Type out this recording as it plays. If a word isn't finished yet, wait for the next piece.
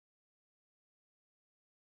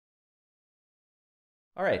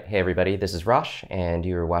All right, hey everybody, this is Rosh, and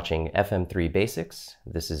you're watching FM3 Basics.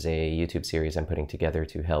 This is a YouTube series I'm putting together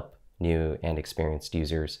to help new and experienced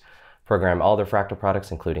users program all their Fractal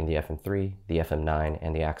products, including the FM3, the FM9,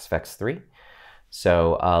 and the AXFX3.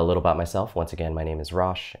 So a little about myself. Once again, my name is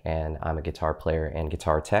Rosh, and I'm a guitar player and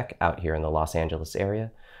guitar tech out here in the Los Angeles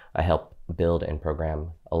area. I help build and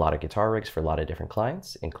program a lot of guitar rigs for a lot of different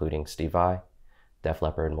clients, including Steve Vai,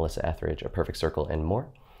 Leppard, Melissa Etheridge, A Perfect Circle, and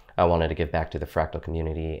more. I wanted to give back to the Fractal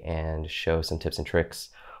community and show some tips and tricks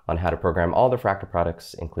on how to program all the Fractal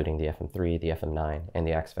products, including the FM3, the FM9, and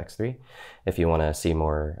the AXFX3. If you want to see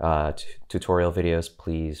more tutorial videos,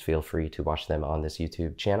 please feel free to watch them on this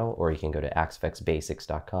YouTube channel, or you can go to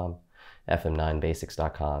axfxbasics.com,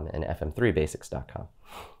 fm9basics.com, and fm3basics.com.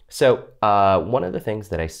 So one of the things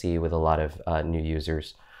that I see with a lot of new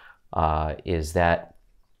users is that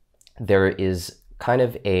there is kind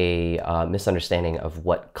of a misunderstanding of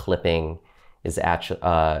what clipping is actually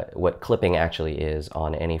is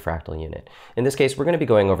on any Fractal unit. In this case, we're going to be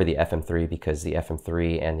going over the FM3 because the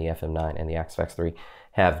FM3 and the FM9 and the AXFX3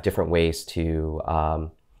 have different ways to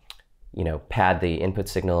pad the input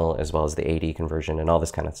signal as well as the AD conversion and all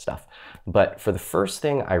this kind of stuff. But for the first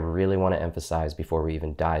thing I really want to emphasize before we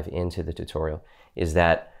even dive into the tutorial is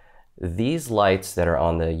that these lights that are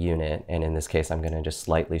on the unit, and in this case I'm going to just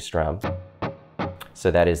slightly strum, so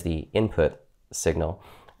that is the input signal.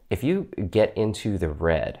 If you get into the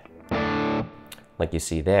red, like you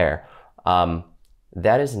see there,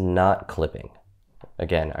 that is not clipping.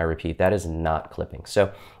 Again, I repeat, that is not clipping.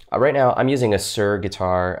 So right now I'm using a Sur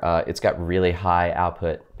guitar. It's got really high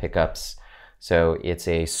output pickups. So it's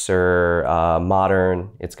a Sur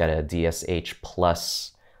Modern. It's got a DSH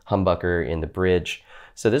Plus humbucker in the bridge.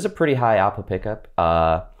 So there's a pretty high output pickup.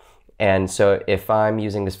 And so if I'm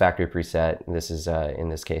using this factory preset, this is in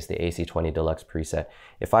this case the AC20 Deluxe preset,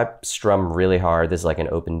 if I strum really hard, this is like an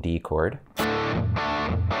open D chord,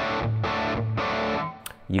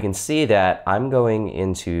 you can see that I'm going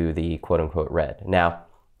into the quote-unquote red. Now,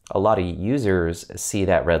 a lot of users see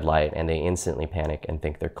that red light and they instantly panic and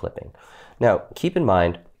think they're clipping. Now, keep in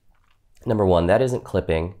mind, number one, that isn't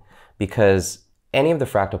clipping because any of the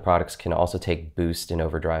Fractal products can also take boost and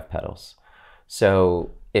overdrive pedals.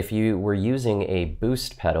 So if you were using a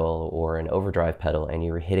boost pedal or an overdrive pedal and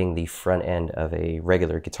you were hitting the front end of a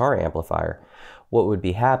regular guitar amplifier, what would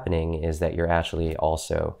be happening is that you're actually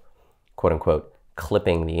also, quote unquote,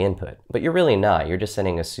 clipping the input. But you're really not. You're just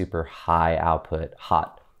sending a super high output,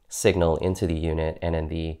 hot signal into the unit, and then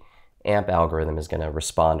the amp algorithm is going to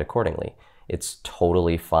respond accordingly. It's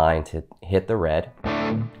totally fine to hit the red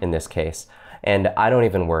in this case, and I don't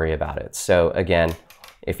even worry about it. So again,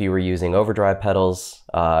 if you were using overdrive pedals,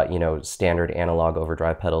 standard analog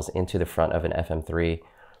overdrive pedals into the front of an FM3,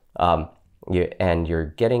 and you're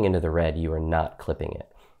getting into the red, you are not clipping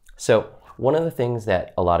it. So one of the things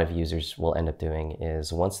that a lot of users will end up doing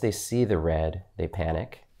is once they see the red, they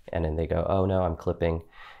panic, and then they go, oh no, I'm clipping.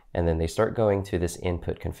 And then they start going to this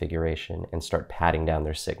input configuration and start padding down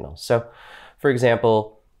their signal. So for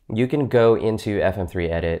example, you can go into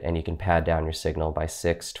FM3 Edit and you can pad down your signal by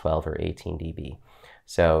 6, 12, or 18 dB.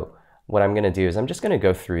 So what I'm going to do is I'm just going to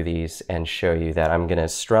go through these and show you that I'm going to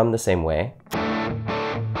strum the same way.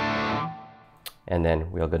 And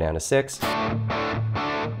then we'll go down to 6.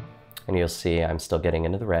 And you'll see I'm still getting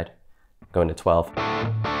into the red. Going to 12.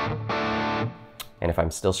 And if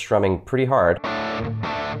I'm still strumming pretty hard,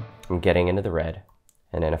 I'm getting into the red.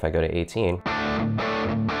 And then if I go to 18,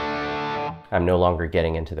 I'm no longer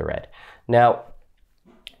getting into the red. Now,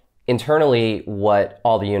 internally, what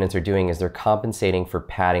all the units are doing is they're compensating for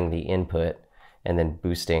padding the input and then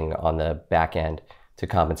boosting on the back end to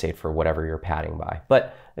compensate for whatever you're padding by.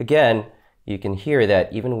 But again, you can hear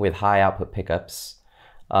that even with high output pickups,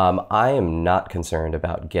 I am not concerned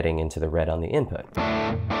about getting into the red on the input.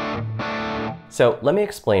 So let me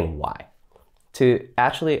explain why.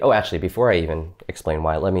 Actually, before I even explain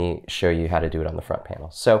why, let me show you how to do it on the front panel.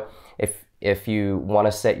 So if you want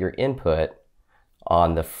to set your input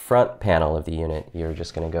on the front panel of the unit, you're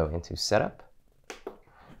just going to go into Setup,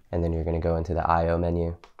 and then you're going to go into the I/O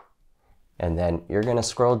menu, and then you're going to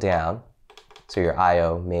scroll down. So your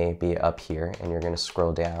I/O may be up here, and you're going to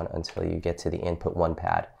scroll down until you get to the Input 1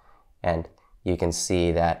 pad. And you can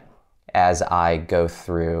see that as I go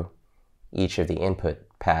through each of the input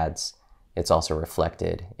pads, it's also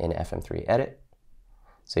reflected in FM3 Edit.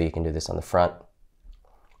 So you can do this on the front.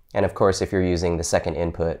 And of course, if you're using the second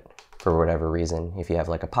input for whatever reason, if you have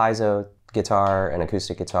like a piezo guitar, an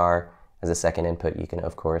acoustic guitar as a second input, you can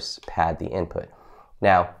of course pad the input.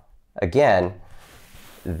 Now, again,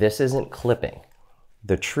 this isn't clipping.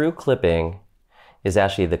 The true clipping is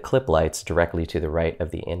actually the clip lights directly to the right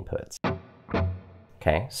of the inputs.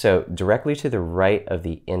 Okay, so directly to the right of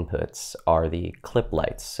the inputs are the clip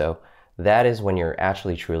lights. So that is when you're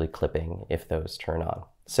actually truly clipping if those turn on.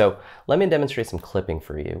 So let me demonstrate some clipping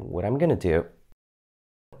for you. What I'm gonna do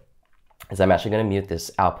is I'm actually gonna mute this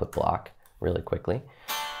output block really quickly.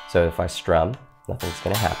 So if I strum, nothing's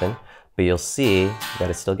gonna happen, but you'll see that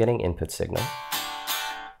it's still getting input signal.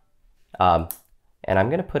 And I'm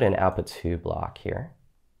gonna put an output 2 block here.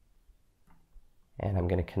 And I'm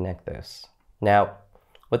gonna connect this. Now,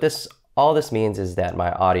 all this means is that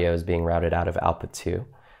my audio is being routed out of output 2,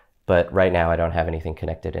 but right now I don't have anything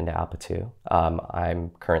connected into output 2.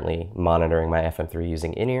 I'm currently monitoring my FM3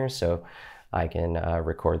 using in-ears, so I can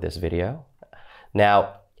record this video.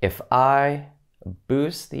 Now, if I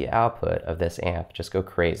boost the output of this amp, just go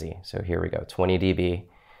crazy. So here we go, 20 dB,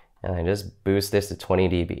 and I just boost this to 20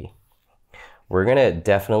 dB. We're gonna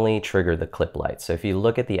definitely trigger the clip light. So if you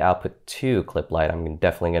look at the output 2 clip light, I'm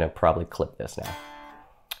definitely gonna probably clip this now.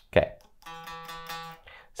 Okay,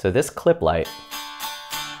 so this clip light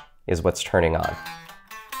is what's turning on.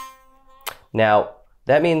 Now,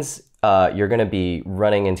 that means you're gonna be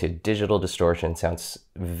running into digital distortion. Sounds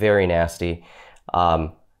very nasty,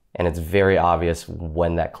 and it's very obvious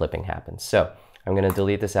when that clipping happens. So I'm gonna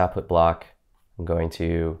delete this output block. I'm going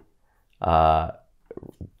to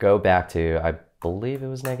go back to, I believe it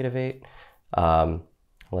was -8.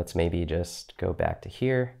 Let's maybe just go back to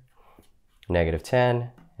here,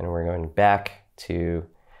 -10, and we're going back to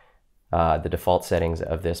the default settings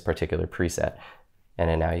of this particular preset. And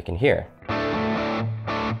then now you can hear.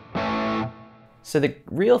 So the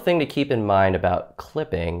real thing to keep in mind about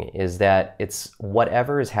clipping is that it's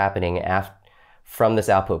whatever is happening from this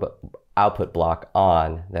output block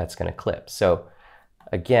on that's going to clip. So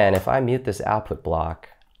again, if I mute this output block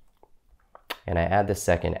and I add the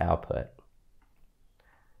second output,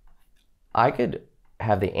 I could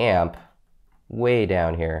have the amp way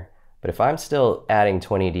down here, but if I'm still adding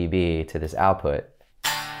 20 dB to this output,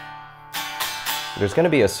 there's going to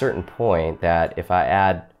be a certain point that if I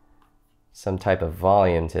add some type of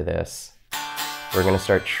volume to this, we're going to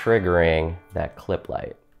start triggering that clip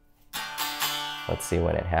light. Let's see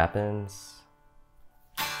when it happens.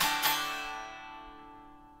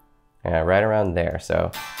 Yeah, right around there.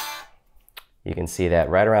 So you can see that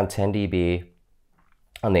right around 10 dB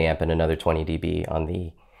on the amp and another 20 dB on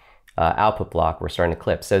the output block, we're starting to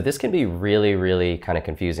clip. So this can be really, really kind of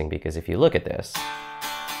confusing because if you look at this,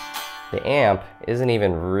 the amp isn't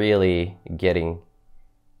even really getting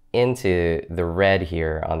into the red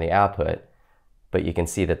here on the output, but you can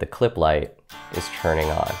see that the clip light is turning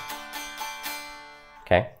on.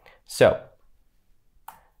 Okay, so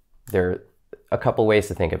there are a couple ways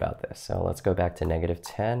to think about this. So let's go back to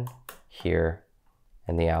 -10 here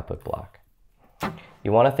and the output block.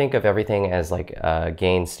 You want to think of everything as like a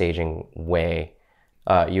gain staging way.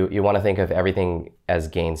 You want to think of everything as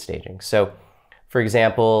gain staging. So for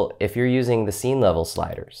example, if you're using the scene level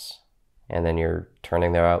sliders and then you're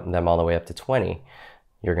turning them all the way up to 20,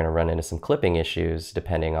 you're going to run into some clipping issues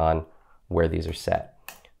depending on where these are set.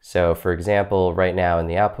 So for example, right now in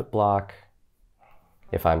the output block,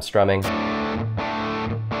 if I'm strumming,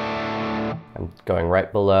 I'm going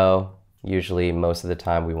right below. Usually most of the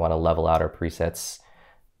time we want to level out our presets.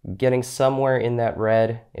 Getting somewhere in that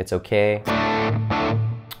red, it's okay.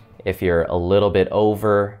 If you're a little bit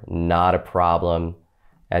over, not a problem.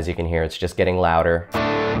 As you can hear, it's just getting louder.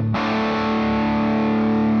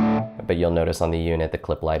 But you'll notice on the unit, the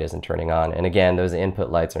clip light isn't turning on. And again, those input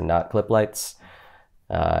lights are not clip lights.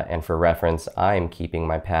 And for reference, I'm keeping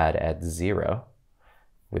my pad at 0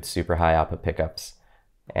 with super high output pickups.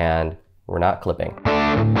 And we're not clipping.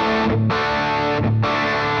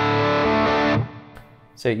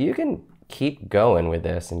 So you can keep going with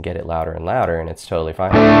this and get it louder and louder, and it's totally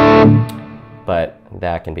fine. But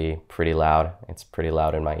that can be pretty loud. It's pretty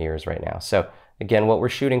loud in my ears right now. So again, what we're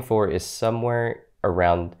shooting for is somewhere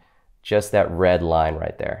around just that red line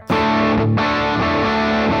right there.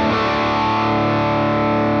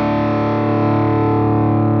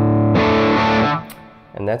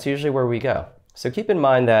 And that's usually where we go. So keep in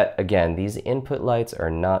mind that, again, these input lights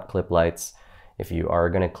are not clip lights. If you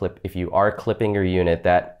are clipping your unit,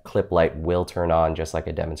 that clip light will turn on just like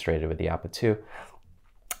I demonstrated with the output 2.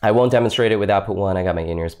 I won't demonstrate it with output 1. I got my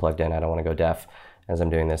in-ears plugged in. I don't want to go deaf as I'm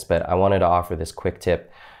doing this, but I wanted to offer this quick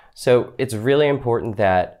tip. So it's really important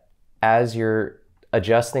that as you're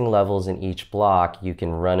adjusting levels in each block, you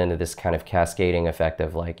can run into this kind of cascading effect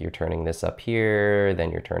of like you're turning this up here, then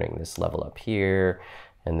you're turning this level up here,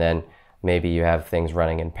 and then maybe you have things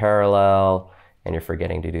running in parallel, and you're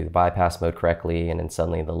forgetting to do the bypass mode correctly, and then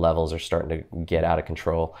suddenly the levels are starting to get out of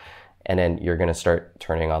control, and then you're going to start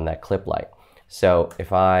turning on that clip light. So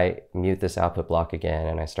if I mute this output block again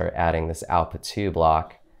and I start adding this output 2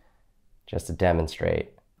 block just to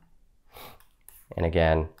demonstrate, and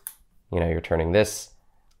again, you know, you're turning this,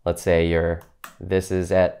 let's say this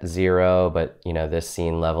is at 0, but you know, this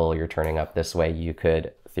scene level you're turning up this way, you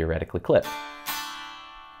could theoretically clip.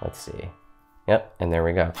 Let's see. Yep, and there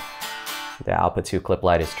we go. The output 2 clip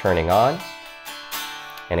light is turning on.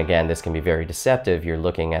 And again, this can be very deceptive. You're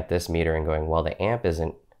looking at this meter and going, well, the amp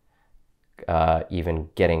isn't even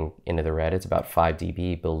getting into the red. It's about 5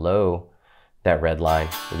 dB below that red line,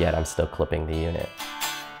 yet I'm still clipping the unit.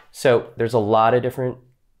 So there's a lot of different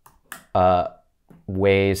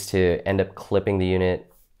ways to end up clipping the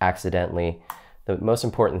unit accidentally. The most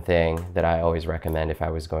important thing that I always recommend if I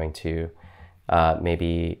was going to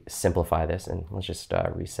maybe simplify this, and let's just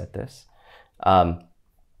reset this,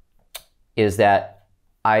 is that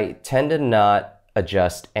I tend to not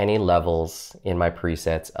adjust any levels in my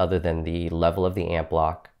presets other than the level of the amp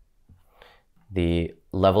block. The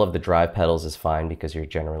level of the drive pedals is fine because you're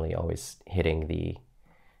generally always hitting the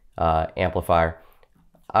amplifier,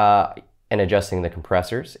 and adjusting the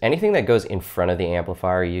compressors. Anything that goes in front of the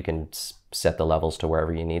amplifier, you can set the levels to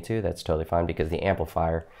wherever you need to. That's totally fine because the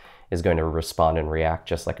amplifier is going to respond and react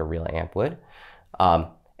just like a real amp would.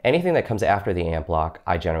 Anything that comes after the amp block,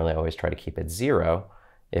 I generally always try to keep it 0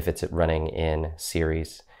 if it's running in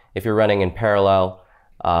series. If you're running in parallel,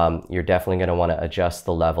 you're definitely going to want to adjust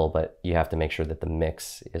the level, but you have to make sure that the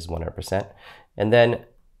mix is 100%. And then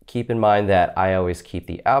keep in mind that I always keep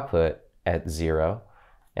the output at 0,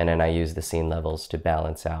 and then I use the scene levels to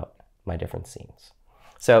balance out my different scenes.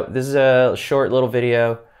 So this is a short little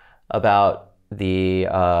video about the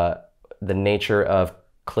nature of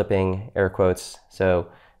clipping, air quotes. So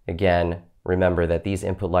again, remember that these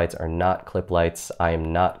input lights are not clip lights. I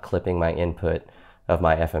am not clipping my input of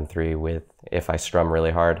my FM3 with, if I strum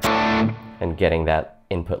really hard, and getting that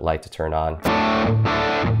input light to turn on.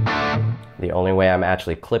 The only way I'm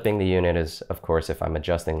actually clipping the unit is, of course, if I'm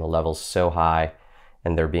adjusting the levels so high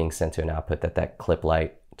and they're being sent to an output that clip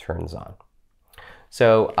light turns on.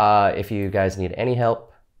 So if you guys need any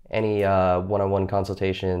help, any one-on-one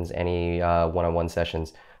consultations, any one-on-one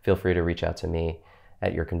sessions, feel free to reach out to me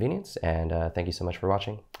at your convenience. And thank you so much for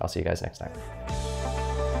watching. I'll see you guys next time.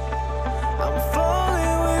 I'm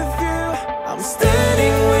falling with you, I'm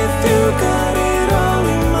standing with you, got it all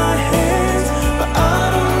in